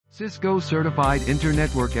Cisco Certified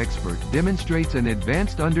Internetwork Expert demonstrates an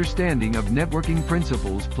advanced understanding of networking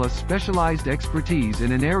principles plus specialized expertise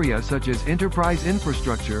in an area such as enterprise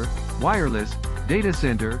infrastructure, wireless, data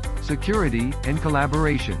center, security, and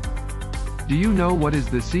collaboration. Do you know what is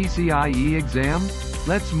the CCIE exam?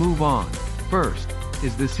 Let's move on. First,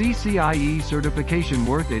 is the CCIE certification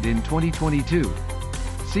worth it in 2022?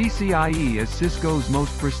 CCIE is Cisco's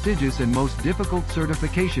most prestigious and most difficult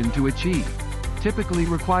certification to achieve, typically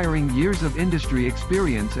requiring years of industry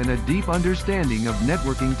experience and a deep understanding of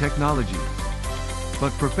networking technologies.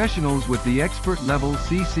 But professionals with the expert-level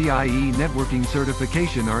CCIE networking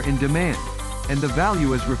certification are in demand, and the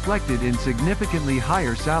value is reflected in significantly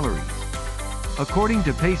higher salaries. According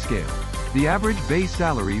to PayScale, the average base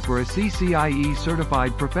salary for a CCIE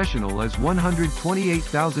certified professional is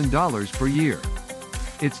 $128,000 per year.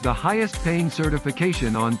 It's the highest-paying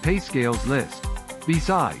certification on PayScale's list.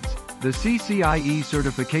 Besides, the CCIE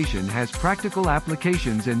certification has practical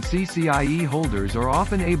applications, and CCIE holders are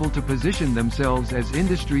often able to position themselves as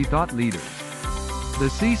industry thought leaders. The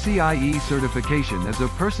CCIE certification is a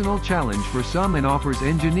personal challenge for some and offers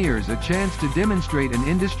engineers a chance to demonstrate an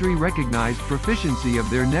industry-recognized proficiency of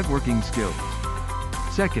their networking skills.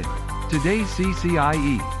 Second, today's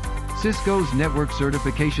CCIE. Cisco's network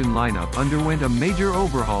certification lineup underwent a major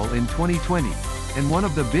overhaul in 2020. And one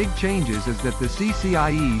of the big changes is that the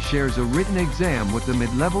CCIE shares a written exam with the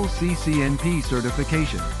mid-level CCNP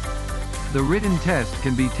certification. The written test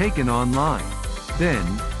can be taken online. Then,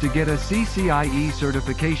 to get a CCIE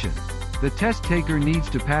certification, the test taker needs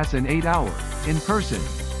to pass an 8-hour, in-person,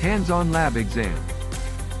 hands-on lab exam.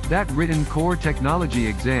 That written core technology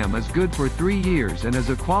exam is good for 3 years and is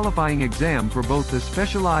a qualifying exam for both the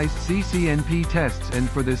specialized CCNP tests and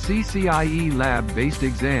for the CCIE lab-based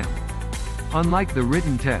exam. Unlike the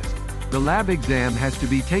written test, the lab exam has to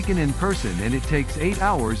be taken in person and it takes 8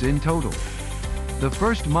 hours in total. The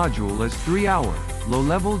first module is 3-hour,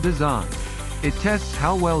 low-level design. It tests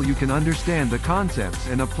how well you can understand the concepts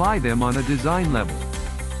and apply them on a design level.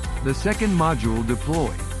 The second module,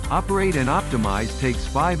 deploy, operate and optimize, takes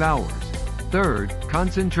 5 hours. Third,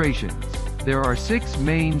 concentrations. There are 6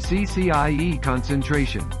 main CCIE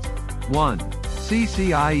concentrations. 1.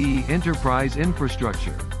 CCIE Enterprise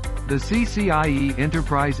Infrastructure. The CCIE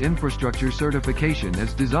Enterprise Infrastructure certification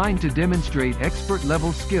is designed to demonstrate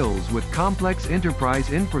expert-level skills with complex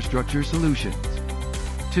enterprise infrastructure solutions.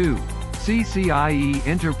 2. CCIE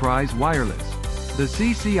Enterprise Wireless. The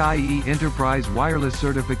CCIE Enterprise Wireless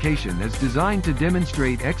certification is designed to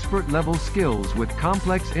demonstrate expert-level skills with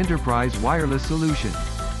complex enterprise wireless solutions.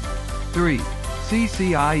 3.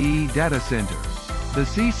 CCIE Data Center. The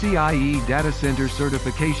CCIE Data Center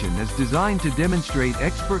certification is designed to demonstrate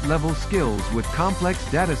expert-level skills with complex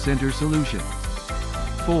data center solutions.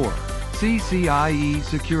 4. CCIE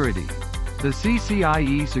Security. The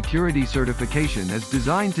CCIE Security certification is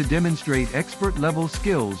designed to demonstrate expert-level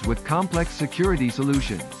skills with complex security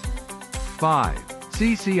solutions. 5.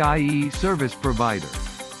 CCIE Service Provider.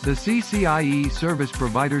 The CCIE Service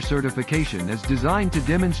Provider certification is designed to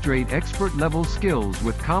demonstrate expert-level skills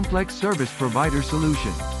with complex service provider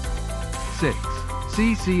solutions. 6.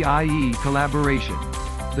 CCIE Collaboration.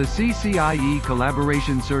 The CCIE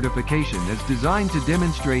Collaboration certification is designed to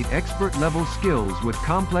demonstrate expert-level skills with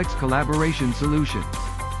complex collaboration solutions.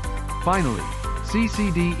 Finally,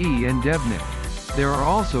 CCDE and DevNet. There are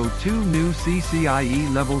also 2 new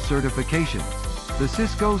CCIE level certifications: the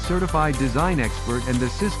Cisco Certified Design Expert and the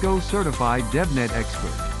Cisco Certified DevNet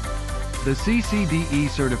Expert. The CCDE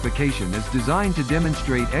certification is designed to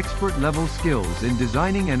demonstrate expert-level skills in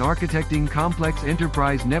designing and architecting complex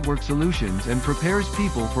enterprise network solutions and prepares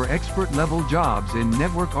people for expert-level jobs in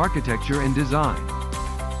network architecture and design.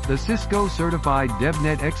 The Cisco Certified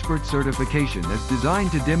DevNet Expert certification is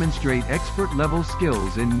designed to demonstrate expert-level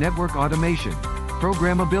skills in network automation,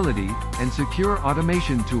 programmability, and secure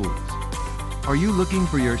automation tools. Are you looking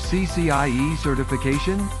for your CCIE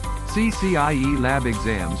certification? CCIE lab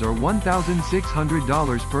exams are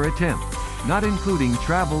 $1,600 per attempt, not including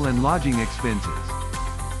travel and lodging expenses.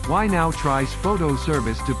 Why now try SPOTO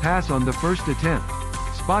service to pass on the first attempt?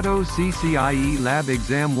 SPOTO's CCIE lab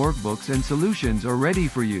exam workbooks and solutions are ready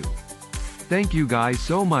for you. Thank you guys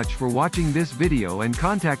so much for watching this video, and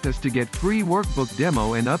contact us to get free workbook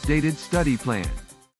demo and updated study plan.